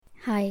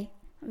Hi,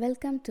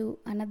 welcome to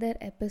another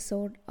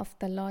episode of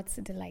The Lord's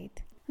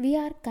Delight. We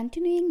are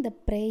continuing the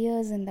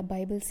prayers in the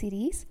Bible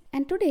series,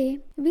 and today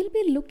we'll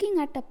be looking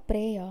at a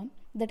prayer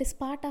that is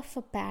part of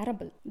a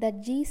parable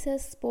that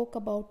Jesus spoke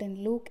about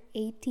in Luke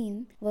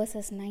 18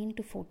 verses 9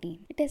 to 14.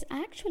 It is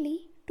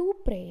actually two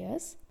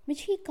prayers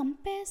which he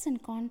compares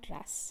and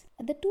contrasts.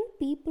 The two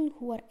people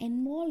who are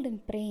involved in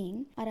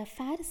praying are a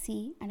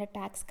Pharisee and a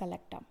tax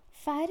collector.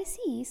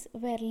 Pharisees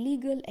were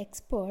legal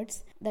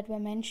experts that were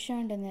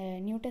mentioned in the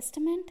New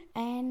Testament,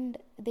 and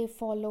they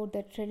followed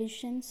the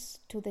traditions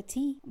to the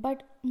T,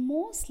 but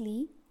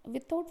mostly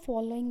without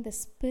following the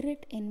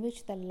spirit in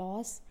which the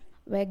laws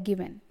were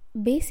given.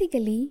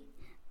 Basically,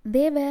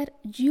 they were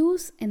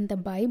Jews in the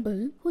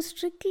Bible who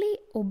strictly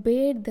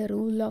obeyed the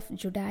rule of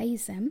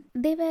Judaism.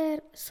 They were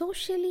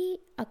socially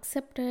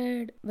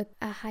accepted with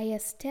a higher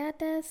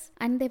status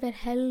and they were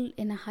held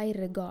in a high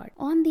regard.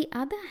 On the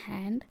other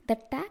hand, the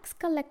tax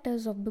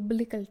collectors of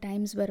biblical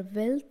times were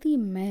wealthy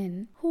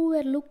men who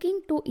were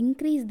looking to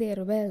increase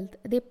their wealth.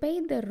 They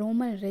paid the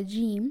Roman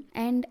regime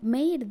and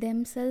made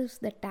themselves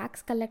the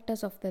tax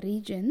collectors of the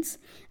regions.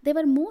 They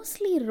were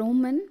mostly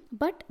Roman,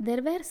 but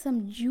there were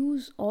some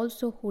Jews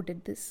also who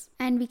did this.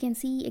 And we can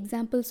see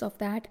examples of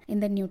that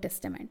in the New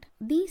Testament.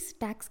 These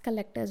tax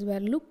collectors were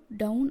looked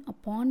down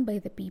upon by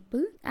the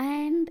people,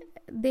 and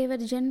they were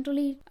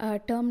generally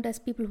termed as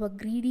people who were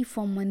greedy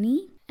for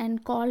money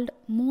and called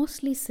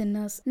mostly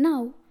sinners.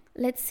 Now,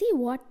 let's see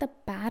what the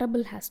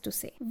parable has to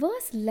say.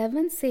 Verse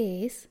 11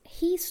 says,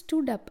 he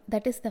stood up,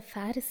 that is the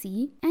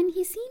Pharisee, and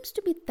he seems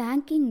to be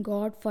thanking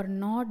God for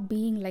not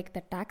being like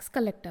the tax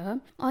collector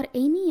or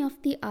any of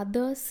the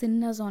other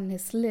sinners on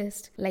his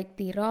list, like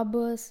the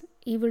robbers,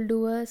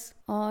 evildoers,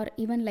 or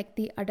even like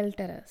the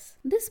adulterers.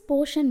 This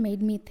portion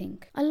made me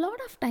think. A lot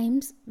of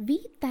times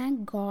we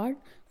thank God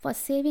for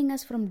saving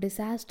us from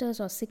disasters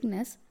or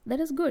sickness. That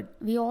is good.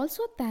 We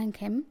also thank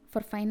Him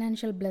for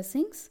financial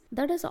blessings.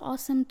 That is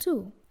awesome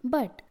too.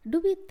 But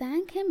do we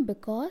thank Him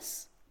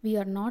because we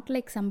are not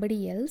like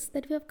somebody else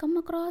that we have come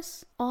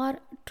across, or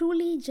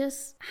truly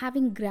just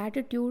having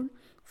gratitude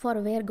for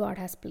where God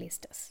has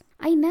placed us?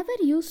 I never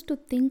used to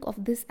think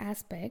of this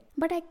aspect,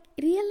 but I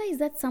realized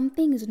that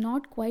something is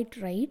not quite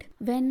right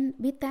when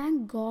we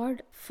thank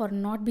God for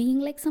not being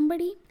like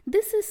somebody.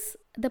 This is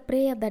the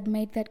prayer that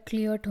made that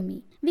clear to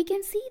me. We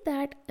can see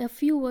that a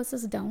few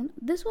verses down,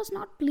 this was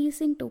not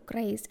pleasing to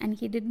Christ and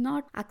He did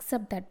not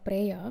accept that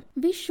prayer.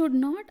 We should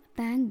not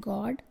thank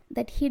God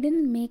that He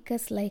didn't make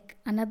us like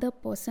another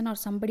person or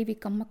somebody we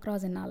come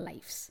across in our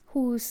lives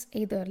who's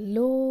either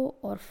low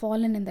or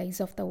fallen in the eyes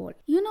of the world.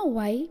 You know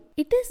why?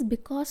 It is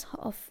because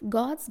of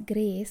God's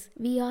grace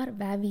we are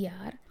where we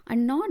are,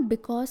 and not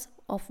because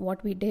of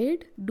what we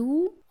did,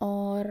 do,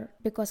 or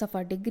because of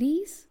our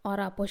degrees or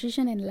our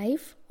position in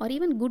life or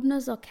even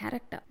goodness or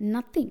character.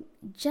 Nothing,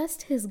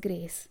 just His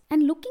grace.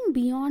 And looking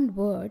beyond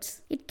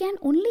words, it can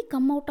only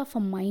come out of a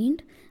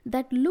mind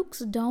that looks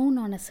down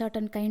on a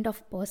certain kind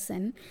of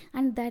person,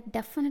 and that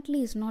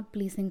definitely is not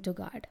pleasing to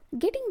God.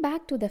 Getting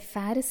back to the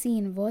Pharisee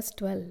in verse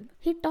 12,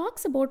 he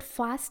talks about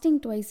fasting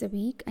twice a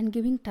week and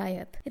giving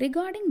tithe.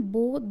 Regarding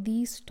both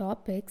these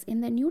topics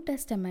in the New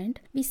Testament,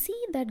 we see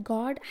that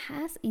God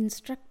has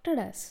instructed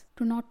us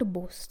to not to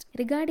boast.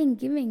 Regarding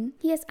giving,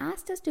 He has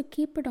asked us to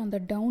keep it on the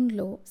down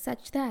low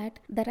such that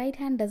the right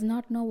hand does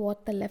not know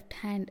what the left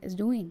hand is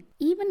doing.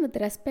 Even with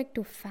respect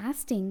to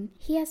fasting,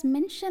 He has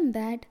mentioned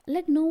that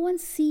let no one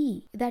see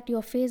that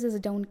your face is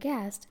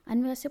downcast,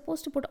 and we are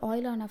supposed to put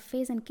oil on our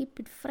face and keep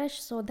it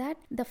fresh, so that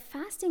the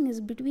fasting is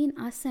between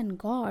us and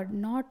God,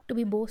 not to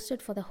be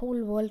boasted for the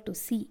whole world to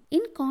see.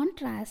 In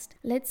contrast,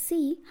 let's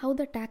see how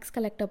the tax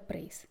collector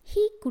prays.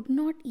 He could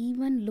not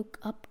even look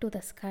up to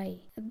the sky.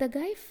 The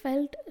guy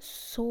felt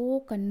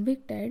so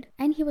convicted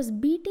and he was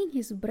beating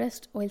his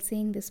breast while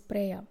saying this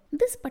prayer.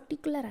 This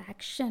particular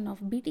action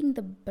of beating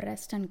the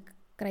breast and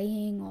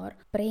crying or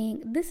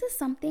praying, this is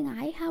something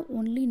I have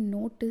only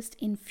noticed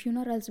in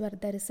funerals where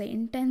there is an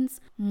intense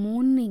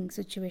mourning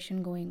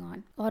situation going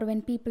on, or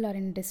when people are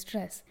in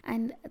distress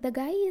and the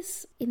guy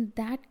is in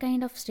that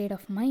kind of state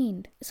of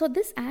mind. So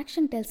this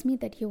action tells me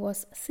that he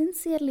was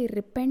sincerely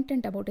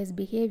repentant about his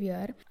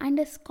behavior and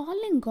is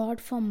calling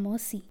God for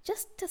mercy.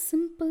 Just a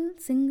simple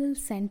single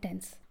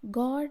sentence: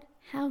 God,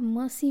 have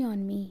mercy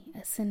on me,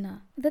 a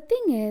sinner. The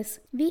thing is,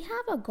 we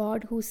have a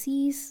God who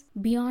sees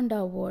beyond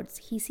our words.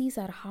 He sees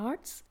our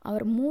hearts,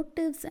 our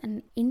motives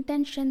and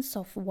intentions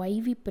of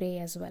why we pray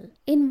as well.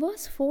 In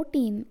verse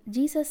 14,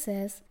 Jesus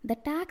says, the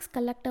tax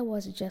collector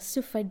was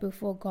justified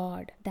before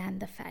God than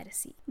the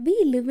Pharisee.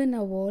 We live in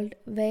a world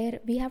where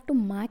we have to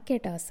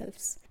market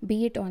ourselves,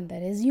 be it on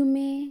the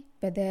resume,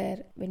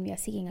 whether when we are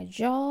seeking a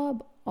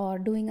job or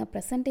doing a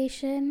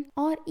presentation,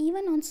 or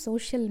even on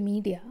social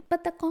media.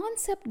 But the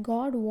concept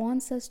God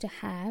wants us to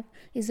have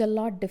is a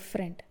lot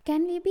different.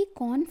 Can we be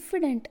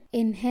confident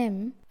in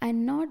Him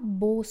and not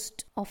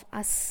boast of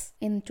us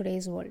in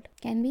today's world?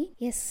 Can we?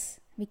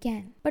 Yes, we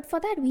can. But for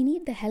that, we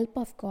need the help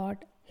of God,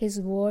 His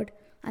Word,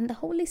 and the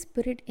Holy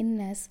Spirit in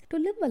us to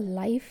live a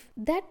life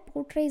that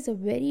portrays a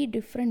very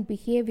different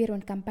behavior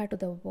when compared to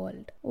the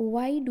world.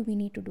 Why do we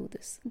need to do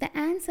this? The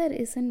answer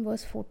is in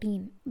verse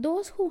 14.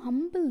 Those who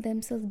humble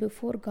themselves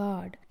before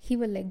God, He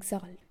will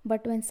exalt.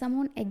 But when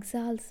someone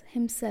exalts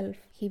himself,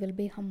 he will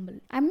be humble.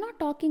 I'm not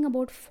talking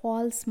about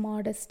false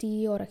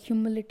modesty or a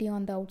humility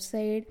on the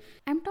outside.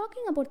 I'm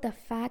talking about the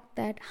fact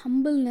that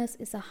humbleness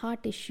is a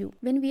heart issue.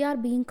 When we are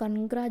being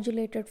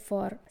congratulated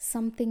for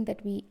something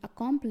that we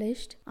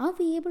accomplished, are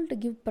we able to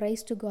give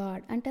praise to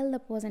God and tell the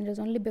person it is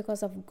only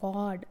because of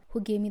God who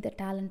gave me the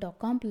talent to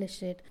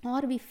accomplish it? Or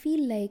we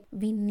feel like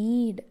we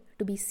need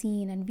to be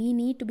seen and we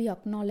need to be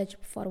acknowledged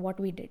for what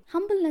we did.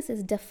 Humbleness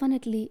is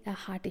definitely a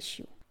heart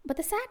issue. But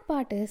the sad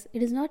part is,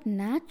 it is not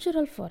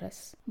natural for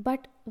us.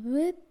 But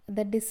with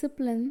the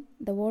discipline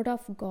the Word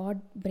of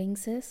God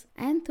brings us,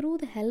 and through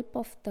the help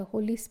of the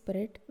Holy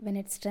Spirit, when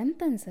it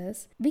strengthens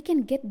us, we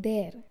can get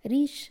there,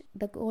 reach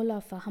the goal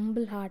of a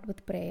humble heart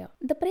with prayer.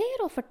 The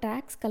prayer of a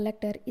tax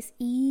collector is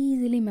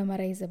easily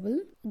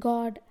memorizable.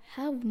 God,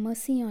 have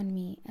mercy on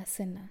me, a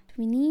sinner.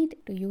 We need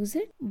to use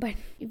it, but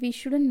we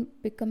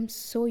shouldn't become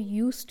so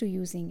used to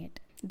using it.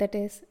 That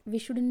is, we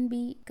shouldn't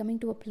be coming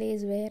to a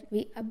place where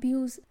we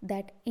abuse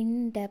that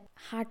in-depth,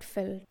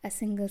 heartfelt, a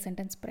single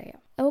sentence prayer.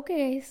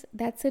 Okay guys,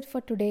 that's it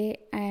for today,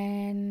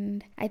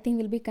 and I think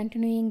we'll be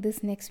continuing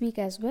this next week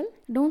as well.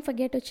 Don't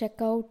forget to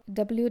check out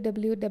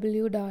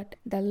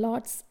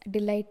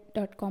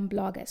www.thelordsdelight.com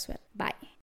blog as well. Bye.